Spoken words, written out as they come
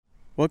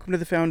Welcome to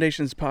the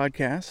Foundations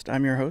Podcast.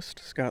 I'm your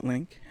host, Scott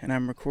Link, and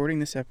I'm recording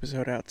this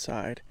episode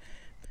outside.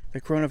 The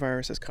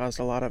coronavirus has caused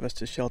a lot of us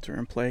to shelter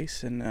in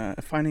place, and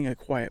finding a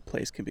quiet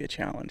place can be a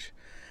challenge.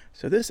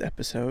 So this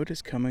episode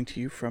is coming to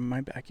you from my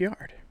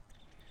backyard.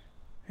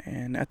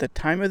 And at the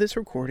time of this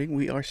recording,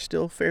 we are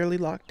still fairly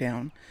locked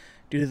down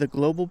due to the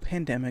global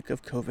pandemic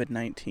of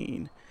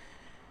COVID-19.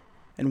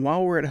 And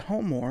while we're at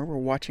home more, we're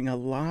watching a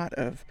lot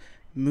of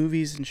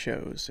movies and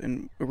shows,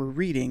 and we're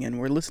reading and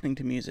we're listening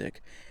to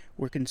music.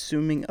 We're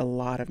consuming a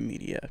lot of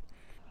media.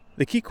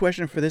 The key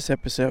question for this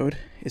episode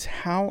is,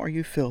 how are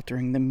you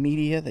filtering the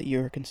media that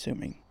you're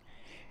consuming?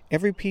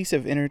 Every piece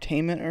of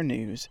entertainment or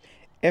news,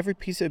 every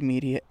piece of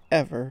media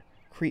ever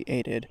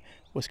created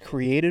was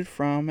created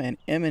from and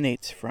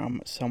emanates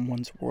from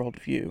someone's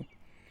worldview.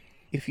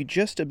 If you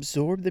just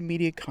absorb the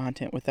media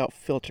content without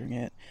filtering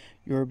it,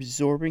 you're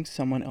absorbing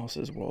someone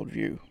else's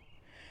worldview.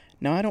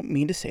 Now, I don't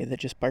mean to say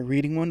that just by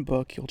reading one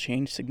book you'll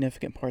change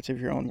significant parts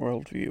of your own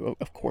worldview.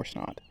 Of course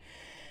not.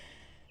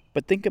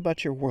 But think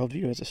about your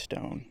worldview as a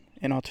stone.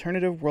 An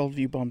alternative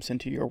worldview bumps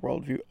into your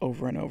worldview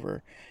over and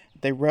over.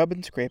 They rub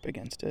and scrape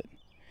against it.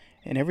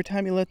 And every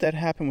time you let that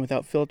happen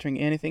without filtering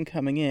anything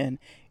coming in,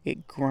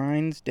 it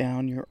grinds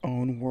down your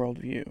own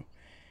worldview.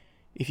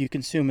 If you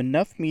consume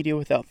enough media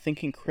without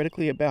thinking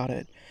critically about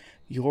it,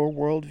 your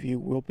worldview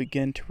will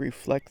begin to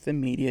reflect the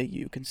media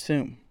you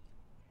consume.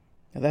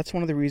 Now, that's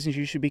one of the reasons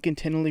you should be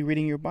continually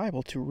reading your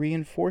Bible, to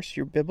reinforce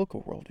your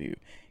biblical worldview.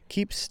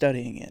 Keep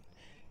studying it.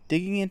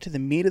 Digging into the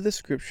meat of the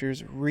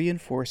scriptures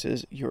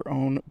reinforces your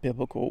own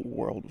biblical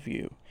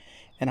worldview.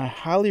 And I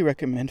highly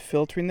recommend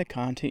filtering the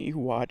content you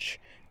watch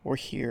or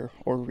hear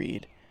or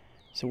read.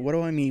 So what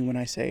do I mean when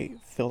I say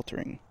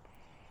filtering?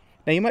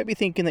 Now, you might be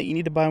thinking that you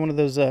need to buy one of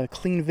those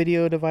clean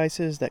video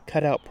devices that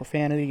cut out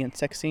profanity and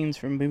sex scenes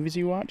from movies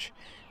you watch.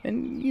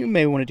 And you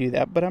may want to do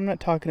that, but I'm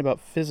not talking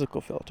about physical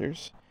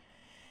filters.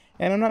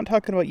 And I'm not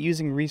talking about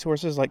using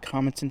resources like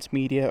Common Sense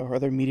Media or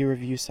other media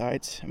review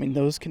sites. I mean,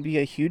 those can be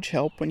a huge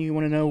help when you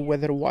want to know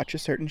whether to watch a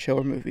certain show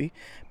or movie,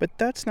 but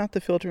that's not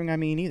the filtering I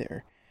mean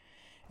either.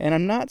 And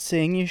I'm not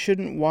saying you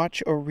shouldn't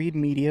watch or read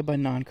media by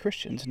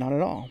non-Christians, not at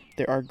all.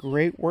 There are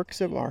great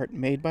works of art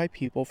made by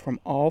people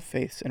from all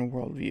faiths and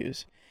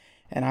worldviews,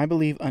 and I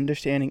believe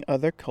understanding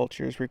other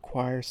cultures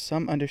requires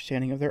some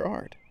understanding of their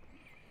art.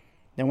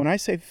 Now, when I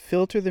say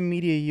filter the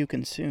media you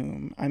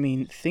consume, I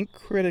mean think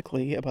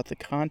critically about the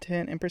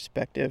content and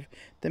perspective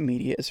the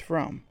media is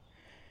from.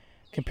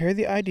 Compare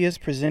the ideas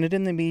presented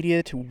in the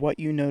media to what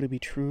you know to be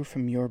true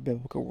from your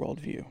biblical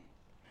worldview.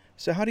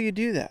 So how do you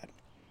do that?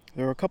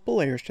 There are a couple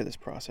layers to this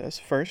process.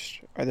 First,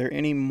 are there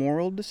any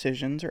moral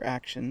decisions or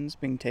actions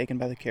being taken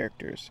by the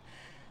characters?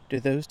 Do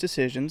those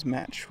decisions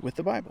match with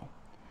the Bible?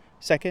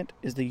 Second,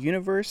 is the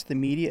universe the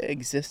media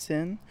exists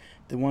in,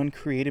 the one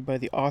created by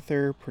the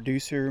author,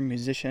 producer,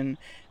 musician,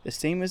 the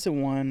same as the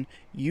one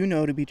you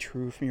know to be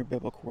true from your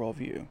biblical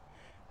worldview?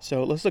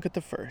 So let's look at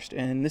the first,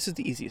 and this is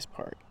the easiest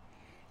part.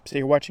 Say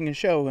you're watching a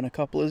show and a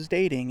couple is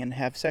dating and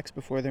have sex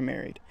before they're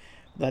married.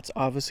 That's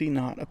obviously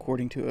not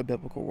according to a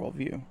biblical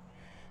worldview.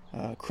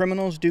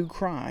 Criminals do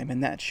crime,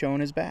 and that's shown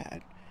as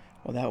bad.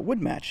 Well, that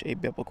would match a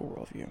biblical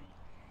worldview.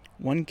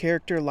 One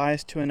character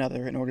lies to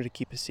another in order to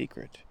keep a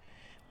secret.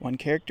 One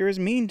character is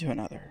mean to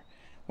another.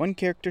 One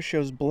character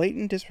shows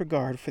blatant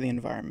disregard for the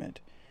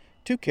environment.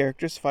 Two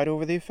characters fight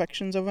over the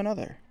affections of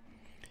another.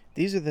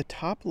 These are the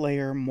top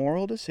layer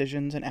moral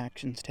decisions and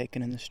actions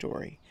taken in the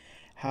story.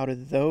 How do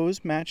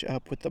those match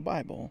up with the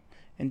Bible,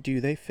 and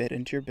do they fit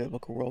into your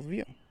biblical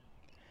worldview?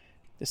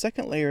 The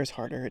second layer is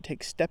harder. It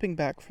takes stepping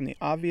back from the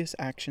obvious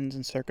actions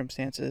and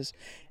circumstances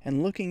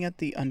and looking at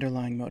the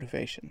underlying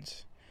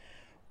motivations.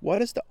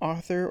 What is the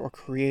author or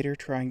creator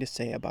trying to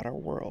say about our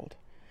world?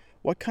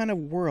 What kind of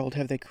world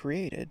have they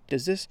created?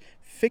 Does this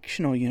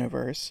fictional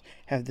universe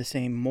have the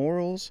same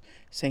morals,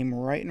 same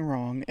right and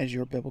wrong as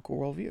your biblical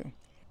worldview?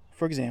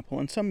 For example,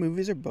 in some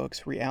movies or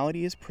books,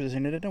 reality is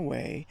presented in a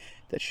way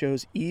that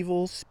shows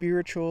evil,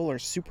 spiritual, or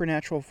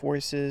supernatural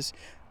forces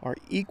are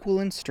equal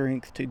in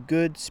strength to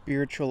good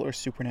spiritual or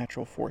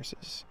supernatural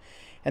forces.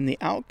 And the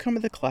outcome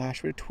of the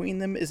clash between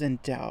them is in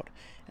doubt,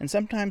 and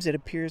sometimes it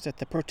appears that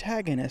the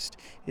protagonist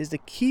is the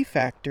key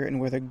factor in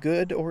whether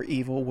good or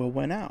evil will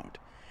win out.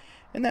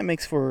 And that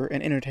makes for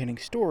an entertaining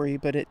story,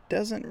 but it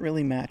doesn't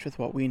really match with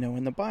what we know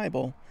in the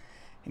Bible.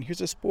 And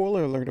here's a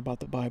spoiler alert about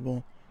the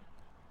Bible: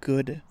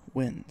 good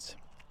wins.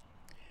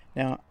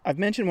 Now, I've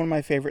mentioned one of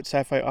my favorite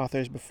sci-fi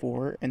authors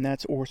before, and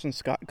that's Orson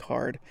Scott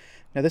Card.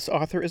 Now, this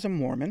author is a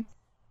Mormon,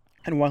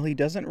 and while he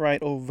doesn't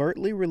write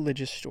overtly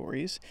religious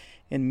stories,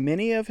 in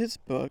many of his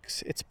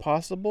books, it's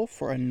possible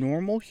for a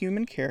normal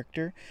human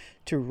character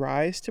to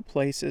rise to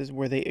places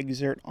where they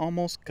exert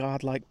almost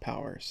godlike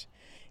powers.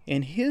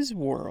 In his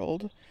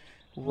world,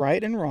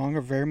 right and wrong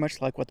are very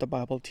much like what the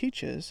Bible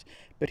teaches,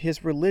 but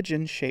his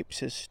religion shapes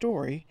his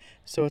story,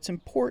 so it's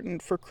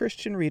important for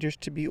Christian readers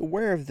to be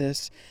aware of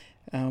this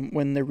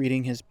when they're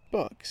reading his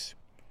books.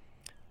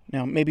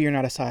 Now, maybe you're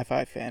not a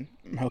sci-fi fan.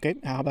 Okay,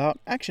 how about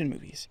action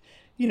movies?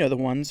 You know, the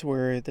ones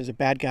where there's a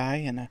bad guy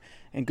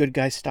and good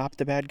guys stop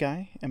the bad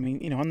guy. I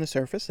mean, on the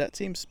surface, that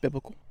seems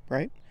biblical,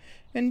 right?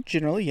 And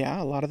generally, yeah,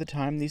 a lot of the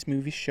time these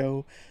movies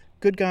show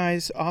good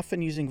guys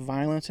often using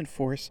violence and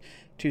force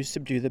to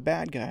subdue the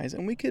bad guys.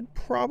 And we could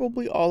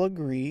probably all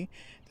agree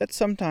that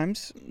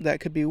sometimes that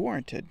could be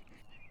warranted.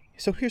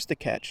 So here's the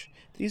catch.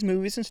 These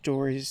movies and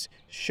stories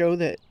show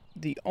that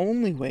the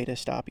only way to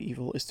stop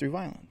evil is through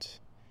violence.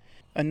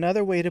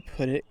 Another way to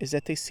put it is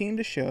that they seem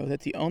to show that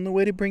the only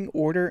way to bring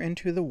order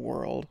into the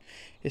world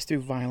is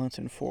through violence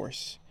and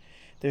force.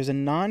 There's a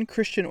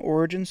non-Christian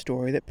origin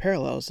story that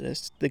parallels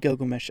this, the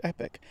Gilgamesh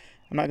epic.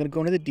 I'm not going to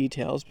go into the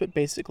details, but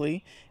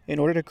basically, in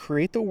order to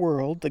create the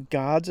world, the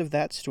gods of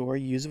that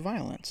story use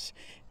violence.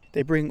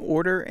 They bring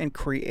order and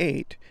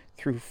create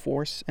through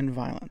force and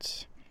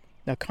violence.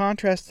 Now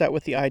contrast that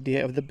with the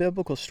idea of the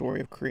biblical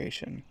story of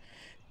creation.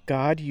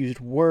 God used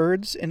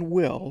words and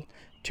will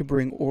to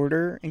bring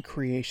order and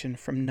creation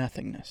from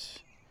nothingness.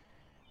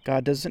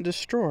 God doesn't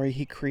destroy,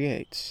 he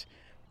creates.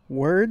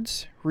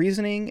 Words,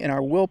 reasoning, and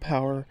our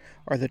willpower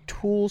are the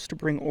tools to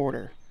bring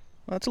order.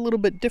 Well, that's a little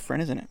bit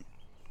different, isn't it?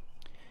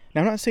 Now,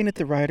 I'm not saying that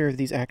the writer of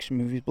these action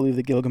movies believe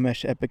the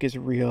Gilgamesh epic is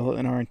real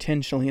and are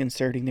intentionally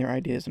inserting their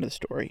ideas into the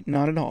story.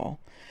 Not at all.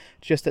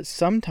 It's just that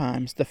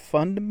sometimes the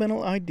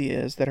fundamental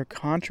ideas that are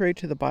contrary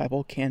to the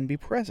Bible can be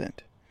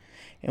present.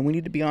 And we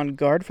need to be on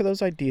guard for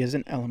those ideas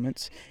and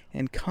elements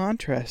and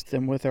contrast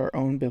them with our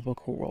own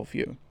biblical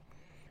worldview.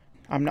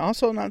 I'm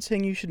also not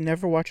saying you should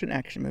never watch an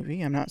action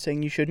movie. I'm not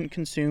saying you shouldn't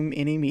consume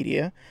any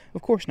media.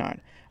 Of course not.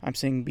 I'm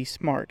saying be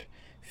smart.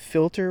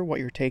 Filter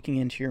what you're taking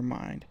into your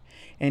mind.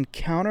 And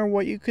counter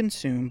what you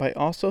consume by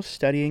also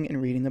studying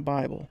and reading the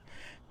Bible.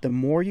 The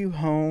more you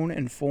hone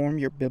and form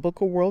your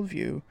biblical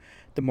worldview,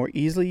 the more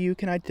easily you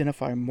can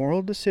identify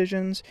moral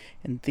decisions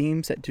and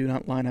themes that do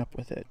not line up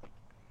with it.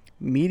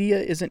 Media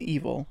isn't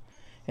evil,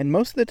 and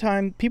most of the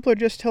time, people are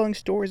just telling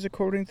stories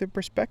according to their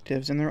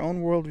perspectives and their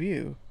own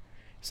worldview.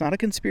 It's not a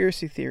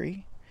conspiracy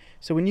theory,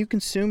 so when you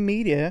consume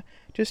media,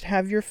 just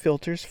have your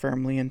filters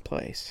firmly in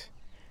place.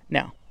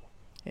 Now,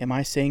 am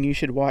I saying you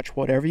should watch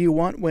whatever you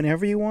want,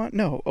 whenever you want?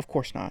 No, of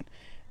course not.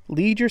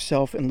 Lead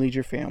yourself and lead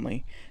your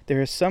family.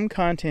 There is some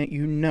content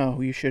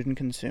you shouldn't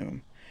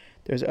consume.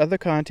 There's other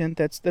content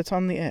that's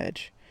on the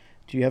edge.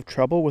 Do you have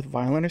trouble with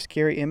violent or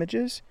scary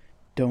images?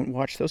 Don't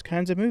watch those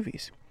kinds of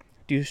movies.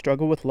 Do you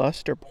struggle with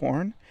lust or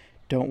porn?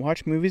 Don't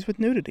watch movies with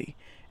nudity.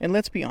 And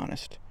let's be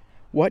honest,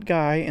 what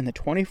guy in the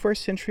 21st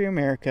century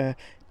America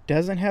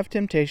doesn't have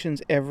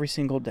temptations every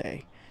single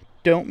day?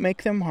 Don't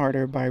make them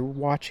harder by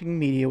watching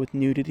media with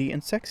nudity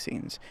and sex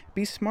scenes.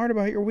 Be smart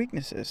about your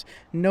weaknesses.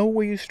 Know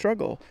where you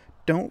struggle.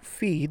 Don't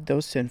feed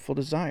those sinful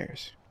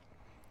desires.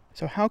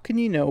 So how can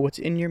you know what's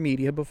in your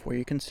media before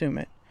you consume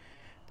it?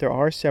 There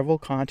are several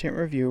content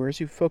reviewers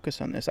who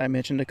focus on this. I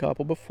mentioned a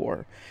couple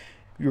before.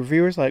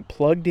 Reviewers like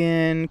Plugged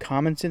In,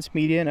 Common Sense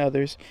Media, and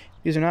others,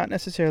 these are not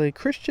necessarily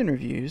Christian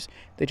reviews.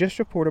 They just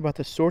report about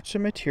the sorts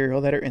of material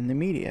that are in the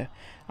media.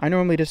 I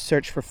normally just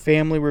search for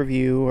family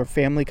review or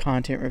family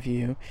content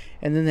review,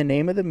 and then the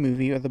name of the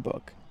movie or the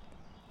book.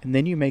 And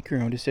then you make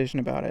your own decision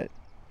about it.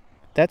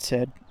 That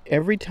said,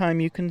 every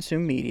time you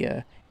consume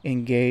media,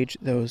 engage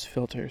those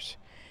filters.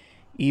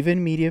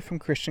 Even media from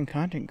Christian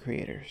content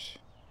creators.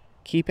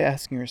 Keep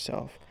asking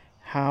yourself,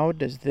 how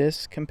does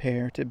this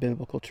compare to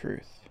biblical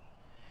truth?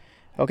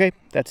 Okay,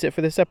 that's it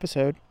for this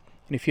episode.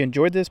 And if you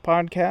enjoyed this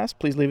podcast,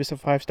 please leave us a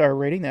 5-star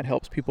rating. That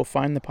helps people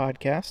find the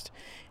podcast.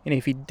 And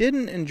if you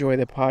didn't enjoy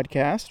the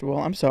podcast, well,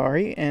 I'm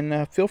sorry,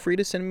 and feel free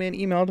to send me an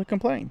email to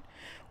complain.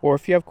 Or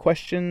if you have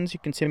questions, you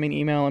can send me an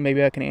email, and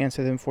maybe I can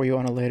answer them for you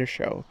on a later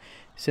show.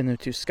 Send them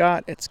to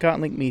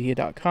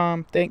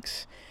scott@scottlinkmedia.com.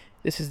 Thanks.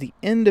 This is the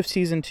end of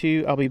Season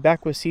 2. I'll be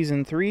back with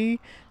Season 3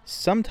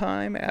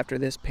 sometime after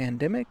this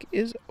pandemic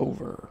is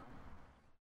over.